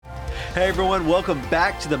Hey everyone, welcome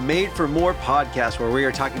back to the Made for More podcast, where we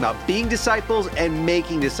are talking about being disciples and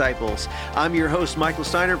making disciples. I'm your host, Michael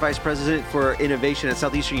Steiner, Vice President for Innovation at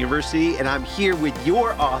Southeastern University, and I'm here with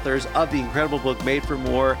your authors of the incredible book, Made for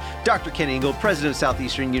More, Dr. Ken Engel, President of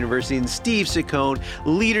Southeastern University, and Steve Ciccone,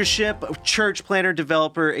 Leadership, Church Planner,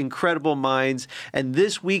 Developer, Incredible Minds. And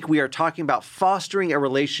this week we are talking about fostering a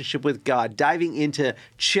relationship with God, diving into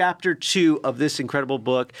chapter 2 of this incredible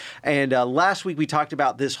book. And last week we talked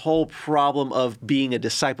about this whole problem of being a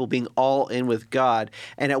disciple, being all in with God.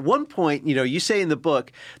 And at one point, you say in the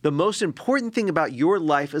book, the most important thing about your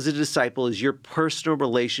life as a disciple is your personal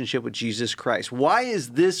relationship with Jesus Christ. Why is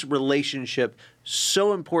this relationship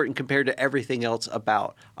so important compared to everything else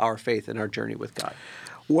about our faith and our journey with God?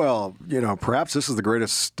 Well, perhaps this is the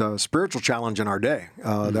greatest spiritual challenge in our day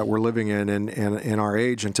that we're living in our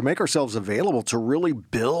age, and to make ourselves available to really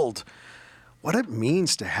build what it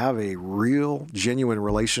means to have a real, genuine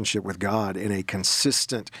relationship with God in a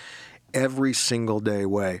consistent, every single day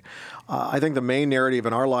way. I think the main narrative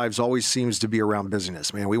in our lives always seems to be around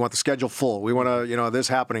busyness. Man, we want the schedule full. We want to, this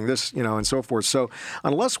happening, this, and so forth. So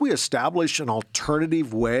unless we establish an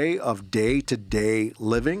alternative way of day-to-day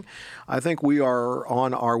living, I think we are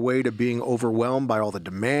on our way to being overwhelmed by all the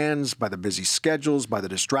demands, by the busy schedules, by the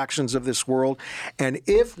distractions of this world. And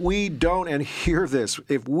if we don't, and hear this,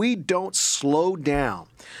 if we don't slow down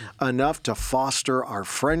enough to foster our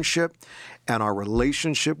friendship and our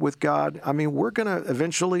relationship with God, we're going to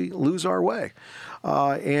eventually lose our way.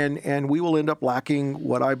 And we will end up lacking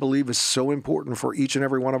what I believe is so important for each and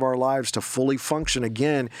every one of our lives to fully function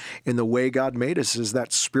again in the way God made us, is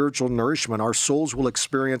that spiritual nourishment. Our souls will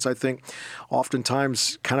experience, I think,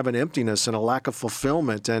 oftentimes kind of an emptiness and a lack of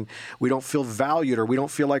fulfillment, and we don't feel valued, or we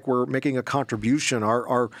don't feel like we're making a contribution.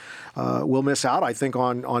 We'll miss out, I think,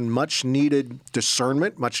 on much needed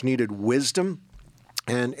discernment, much needed wisdom.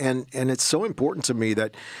 And it's so important to me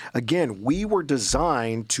that, again, we were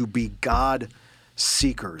designed to be God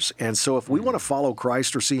seekers. And so if we want to follow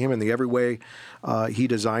Christ or see him in the every way he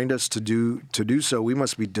designed us to do so, we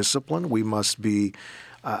must be disciplined. We must be,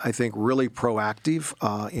 I think, really proactive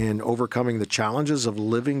in overcoming the challenges of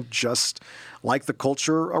living just like the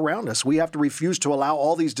culture around us. We have to refuse to allow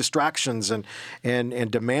all these distractions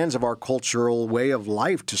and demands of our cultural way of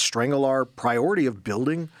life to strangle our priority of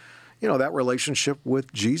building that relationship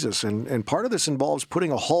with Jesus. And part of this involves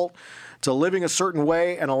putting a halt to living a certain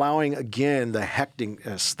way and allowing, again, the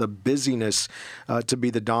hecticness, the busyness to be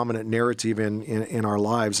the dominant narrative in our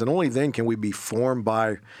lives. And only then can we be formed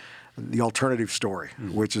by the alternative story,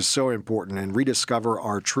 which is so important, and rediscover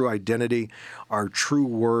our true identity, our true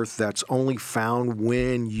worth that's only found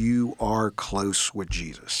when you are close with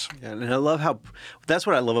Jesus. Yeah, and I love that's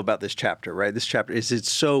what I love about this chapter, right? This chapter is, it's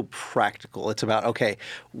so practical. It's about, okay,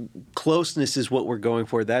 closeness is what we're going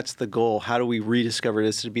for. That's the goal. How do we rediscover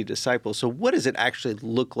this to be disciples? So what does it actually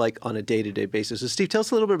look like on a day-to-day basis? So Steve, tell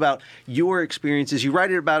us a little bit about your experiences. You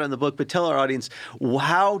write it about it in the book, but tell our audience,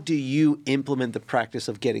 how do you implement the practice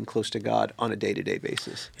of getting close to God on a day-to-day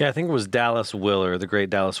basis? Yeah, I think it was Dallas Willard, the great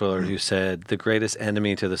Dallas Willard, who said the greatest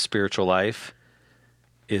enemy to the spiritual life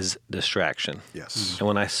is distraction. Yes. And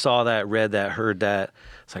when I saw that, read that, heard that,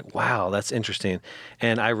 it's like, wow, that's interesting.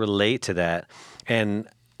 And I relate to that. And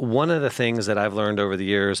one of the things that I've learned over the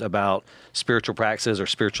years about spiritual practices, or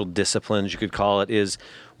spiritual disciplines, you could call it, is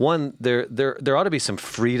one, there ought to be some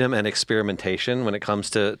freedom and experimentation when it comes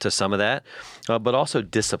to some of that, but also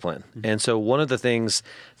discipline. Mm-hmm. And so one of the things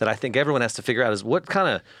that I think everyone has to figure out is what kind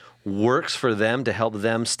of works for them to help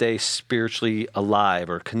them stay spiritually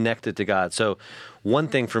alive or connected to God. So one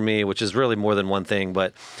thing for me, which is really more than one thing,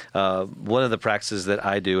 but one of the practices that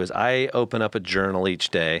I do is I open up a journal each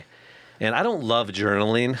day. And I don't love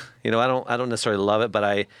journaling. I don't necessarily love it,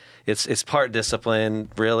 but it's part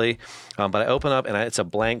discipline, really. But I open up and it's a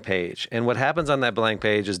blank page. And what happens on that blank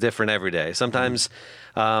page is different every day. Sometimes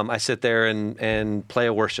I sit there and play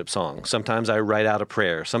a worship song. Sometimes I write out a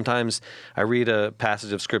prayer. Sometimes I read a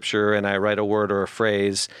passage of scripture and I write a word or a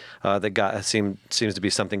phrase that God seems to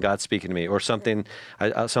be something God's speaking to me, or something.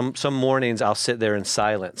 Some mornings I'll sit there in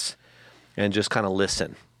silence and just kind of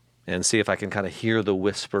listen and see if I can kind of hear the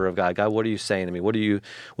whisper of God. God, what are you saying to me? What do you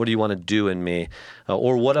want to do in me?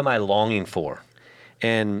 Or what am I longing for?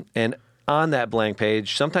 And on that blank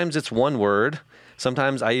page, sometimes it's one word.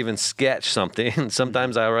 Sometimes I even sketch something.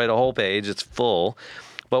 Sometimes I write a whole page. It's full.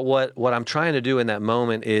 But what I'm trying to do in that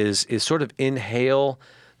moment is sort of inhale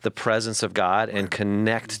the presence of God and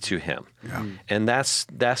connect to him. Yeah. And that's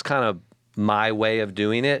kind of my way of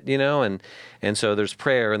doing it, and so there's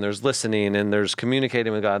prayer, and there's listening, and there's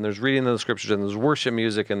communicating with God, and there's reading the scriptures, and there's worship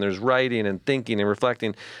music, and there's writing and thinking and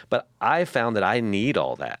reflecting. But I found that I need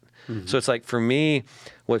all that. So it's like, for me,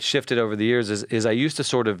 what shifted over the years is I used to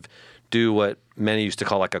sort of do what many used to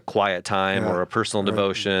call like a quiet time or a personal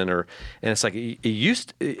devotion, and it's like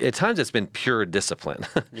at times it's been pure discipline.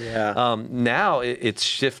 Now it's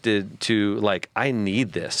shifted to like, I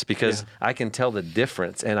need this because I can tell the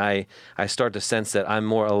difference, and I start to sense that I'm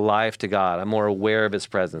more alive to God. I'm more aware of His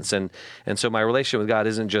presence, and so my relationship with God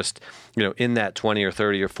isn't just, in that 20 or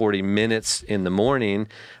 30 or 40 minutes in the morning.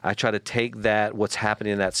 I try to take that, what's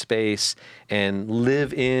happening in that space, and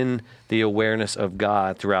live in the awareness of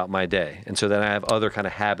God throughout my day. And so then I have other kind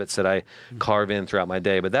of habits that I carve in throughout my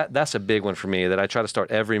day. But that's a big one for me, that I try to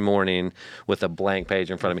start every morning with a blank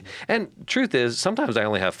page in front of me. And truth is, sometimes I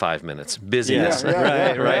only have 5 minutes. Busyness,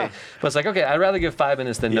 right? But it's like, okay, I'd rather give 5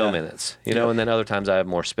 minutes than no minutes, and then other times I have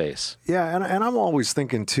more space. Yeah, and I'm always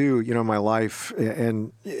thinking too, my life,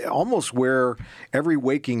 and almost where every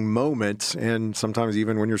waking moment, and sometimes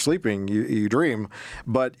even when you're sleeping, you dream,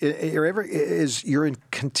 but you're in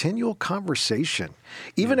continual conversation.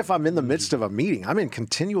 Even if I'm in the midst of a meeting, I'm in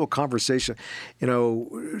continual conversation,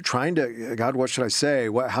 trying to, God, what should I say?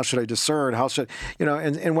 How should I discern?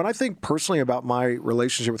 And when I think personally about my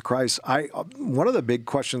relationship with Christ, one of the big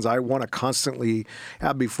questions I want to constantly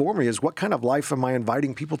have before me is, what kind of life am I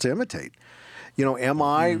inviting people to imitate? Am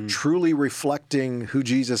I truly reflecting who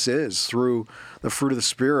Jesus is through the fruit of the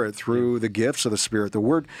Spirit, through the gifts of the Spirit? The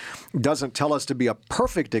Word doesn't tell us to be a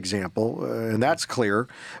perfect example, and that's clear,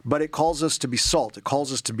 but it calls us to be salt. It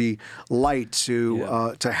calls us to be light,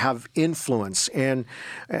 to have influence. And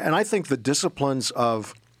I think the disciplines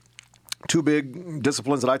of two big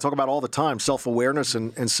disciplines that I talk about all the time, self-awareness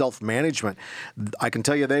and self-management. I can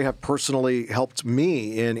tell you they have personally helped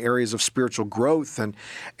me in areas of spiritual growth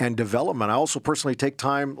and development. I also personally take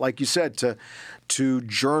time, like you said, to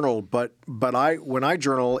journal, but when I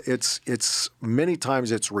journal, it's many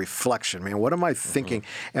times it's reflection. Man, what am I thinking?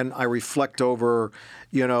 And I reflect over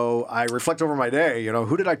my day.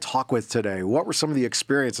 Who did I talk with today? What were some of the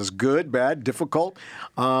experiences? Good, bad, difficult?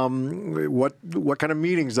 What kind of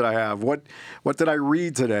meetings did I have? What did I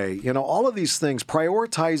read today? All of these things,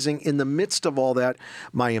 prioritizing in the midst of all that,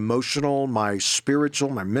 my emotional, my spiritual,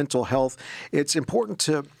 my mental health. It's important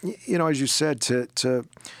to, as you said, to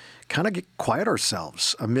kind of quiet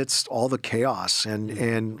ourselves amidst all the chaos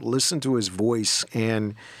and listen to His voice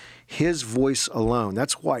and His voice alone.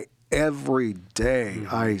 That's why every day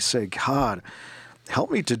I say, God, help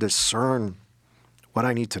me to discern what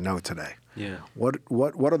I need to know today. Yeah. What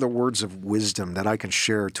are the words of wisdom that I can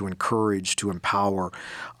share to encourage, to empower?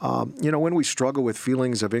 When we struggle with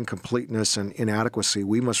feelings of incompleteness and inadequacy,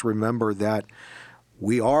 we must remember that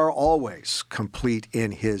we are always complete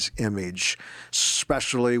in His image,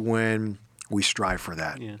 especially when we strive for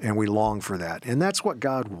that and we long for that. And that's what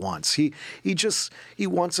God wants. He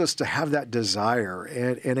wants us to have that desire.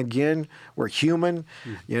 And again, we're human,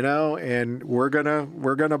 and we're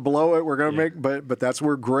gonna blow it. We're gonna make, but that's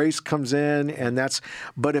where grace comes in.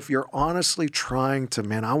 But if you're honestly trying to,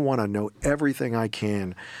 I want to know everything I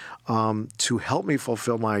can to help me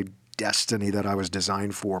fulfill my destiny that I was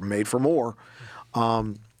designed for, made for more.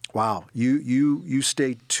 Wow, you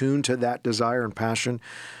stay tuned to that desire and passion,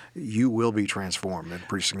 you will be transformed in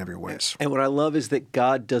pretty significant ways. And what I love is that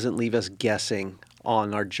God doesn't leave us guessing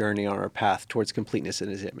on our journey, on our path towards completeness in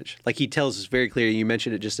His image. Like He tells us very clearly, you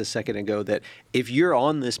mentioned it just a second ago, that if you're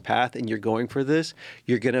on this path and you're going for this,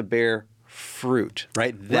 you're going to bear fruit,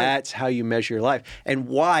 right? That's how you measure your life. And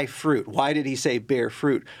why fruit? Why did He say bear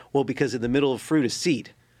fruit? Well, because in the middle of fruit is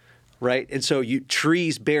seed. Right? And so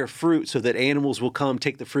trees bear fruit so that animals will come,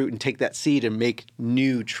 take the fruit, and take that seed and make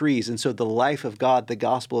new trees. And so the life of God, the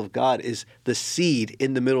gospel of God, is the seed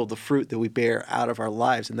in the middle of the fruit that we bear out of our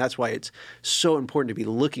lives. And that's why it's so important to be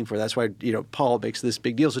looking for. That's why, Paul makes this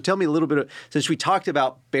big deal. So tell me a little bit, since we talked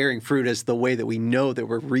about bearing fruit as the way that we know that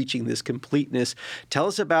we're reaching this completeness, tell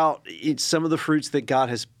us about some of the fruits that God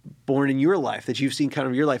has born in your life, that you've seen kind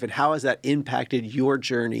of in your life, and how has that impacted your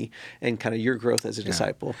journey and kind of your growth as a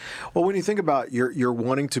disciple? Well, when you think about you're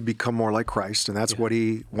wanting to become more like Christ, and that's what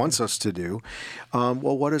He wants us to do.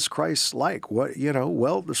 Well, what is Christ like?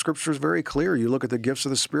 Well, the Scripture is very clear. You look at the gifts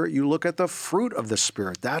of the Spirit, you look at the fruit of the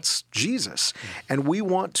Spirit. That's Jesus, and we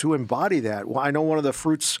want to embody that. Well, I know one of the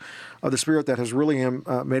fruits of the Spirit that has really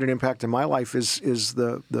made an impact in my life is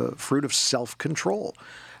the fruit of self-control.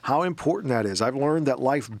 How important that is. I've learned that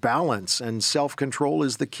life balance and self-control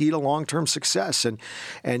is the key to long-term success,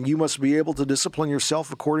 and you must be able to discipline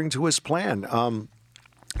yourself according to His plan. Now,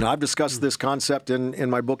 I've discussed this concept in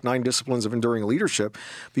my book, 9 Disciplines of Enduring Leadership,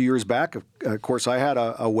 a few years back. Of course, I had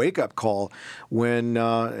a wake-up call when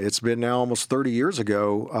it's been now almost 30 years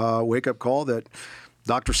ago, wake-up call that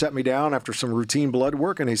Doctor set me down after some routine blood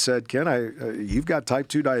work, and he said, Ken, you've got type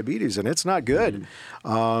 2 diabetes, and it's not good.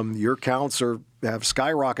 Your counts have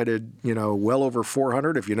skyrocketed, well over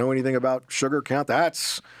 400. If you know anything about sugar count,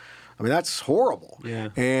 that's horrible. Yeah.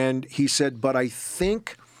 And he said, but I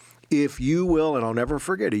think if you will, and I'll never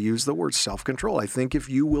forget, he used the word self-control. I think if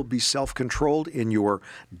you will be self-controlled in your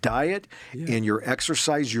diet, in your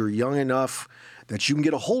exercise, you're young enough that you can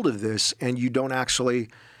get a hold of this and you don't actually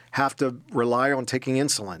have to rely on taking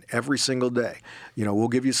insulin every single day. We'll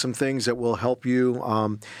give you some things that will help you.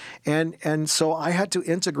 And so I had to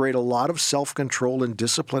integrate a lot of self-control and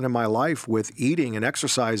discipline in my life with eating and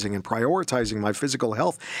exercising and prioritizing my physical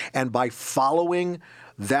health. And by following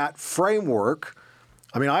that framework,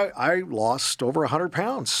 I lost over 100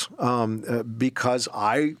 pounds because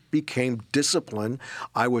I became disciplined.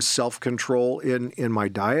 I was self-control in my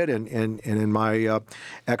diet and in my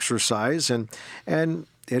exercise, and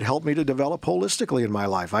it helped me to develop holistically in my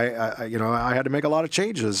life. I had to make a lot of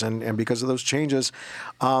changes, and because of those changes,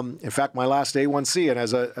 in fact, my last A1C, and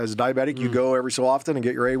as a diabetic, you go every so often and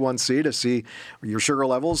get your A1C to see your sugar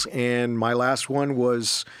levels, and my last one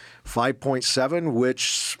was 5.7,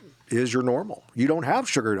 which is your normal. You don't have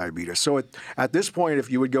sugar diabetes. So at this point, if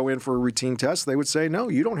you would go in for a routine test, they would say, no,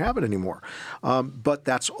 you don't have it anymore. But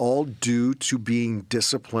that's all due to being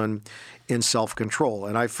disciplined in self-control.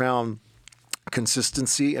 And I found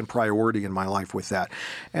consistency and priority in my life with that.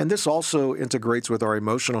 And this also integrates with our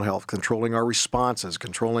emotional health, controlling our responses,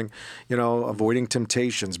 controlling, avoiding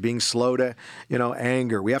temptations, being slow to,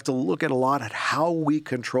 anger. We have to look at a lot at how we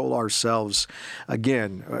control ourselves.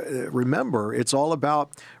 Again, remember, it's all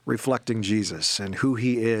about reflecting Jesus and who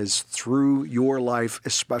he is through your life,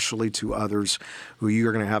 especially to others who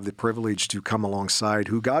you're going to have the privilege to come alongside,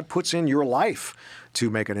 who God puts in your life to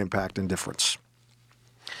make an impact and difference.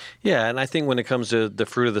 Yeah, and I think when it comes to the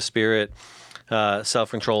fruit of the Spirit,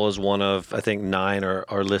 self-control is one of, I think, 9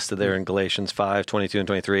 are listed there in Galatians 5, 22 and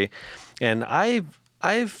 23. And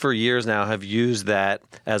I've for years now have used that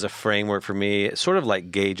as a framework for me, sort of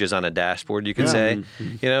like gauges on a dashboard, you could say,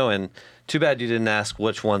 and too bad you didn't ask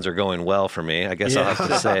which ones are going well for me. I guess I'll have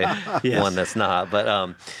to say one that's not.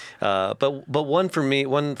 But one for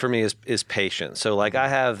me is patience. So like I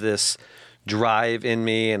have this drive in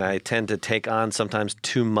me, and I tend to take on sometimes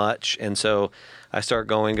too much, and so I start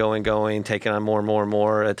going, taking on more and more and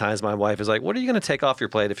more. At times my wife is like, what are you going to take off your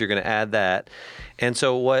plate if you're going to add that? And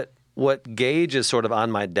so what gauge is sort of on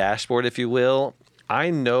my dashboard, if you will, I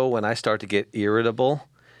know when I start to get irritable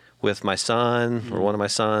with my son or one of my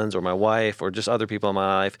sons or my wife or just other people in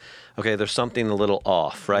my life, okay, there's something a little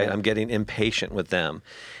off, right? I'm getting impatient with them.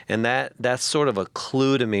 And that's sort of a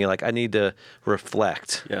clue to me, like I need to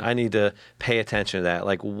reflect. I need to pay attention to that,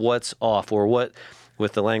 like what's off, or what,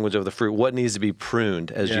 with the language of the fruit, what needs to be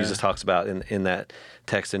pruned, as Jesus talks about in that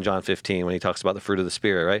text in John 15 when he talks about the fruit of the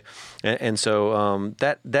Spirit, right? And so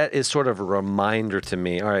that is sort of a reminder to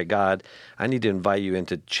me, all right, God, I need to invite you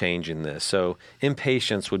into changing this. So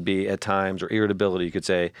impatience would be at times, or irritability, you could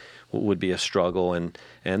say, would be a struggle, and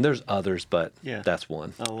there's others, but that's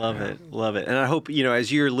one. I love it. And I hope,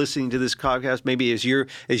 as you're listening to this podcast, maybe as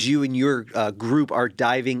you and your group are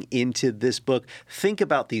diving into this book, think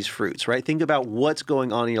about these fruits, right? Think about what's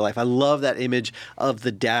going on in your life. I love that image of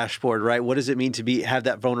the dashboard, right? What does it mean to have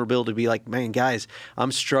that vulnerability, to be like, man, guys,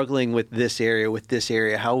 I'm struggling with this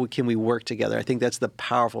area. How can we work together? I think that's the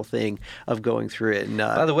powerful thing of going through it. And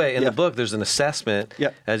by the way, in the book, there's an assessment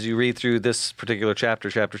as you read through this particular chapter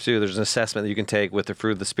 2. There's an assessment that you can take with the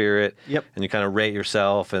fruit of the Spirit, and you kind of rate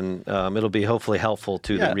yourself, and it'll be hopefully helpful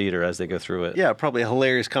to the reader as they go through it. Yeah, probably a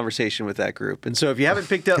hilarious conversation with that group. And so if you haven't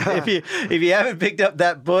picked up if you haven't picked up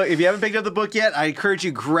that book, if you haven't picked up the book yet, I encourage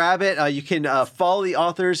you grab it. You can follow the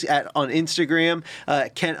authors on Instagram,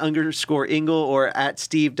 Kent_Ingle, or at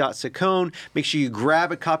Steve.Saccone. Make sure you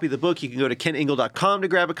grab a copy of the book. You can go to kentingle.com to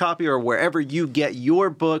grab a copy, or wherever you get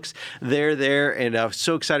your books. They're there. And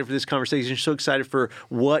so excited for this conversation. So excited for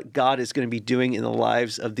what God is going to be doing in the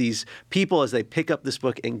lives of these people as they pick up this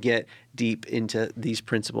book and get deep into these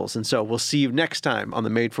principles. And so we'll see you next time on the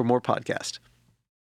Made for More podcast.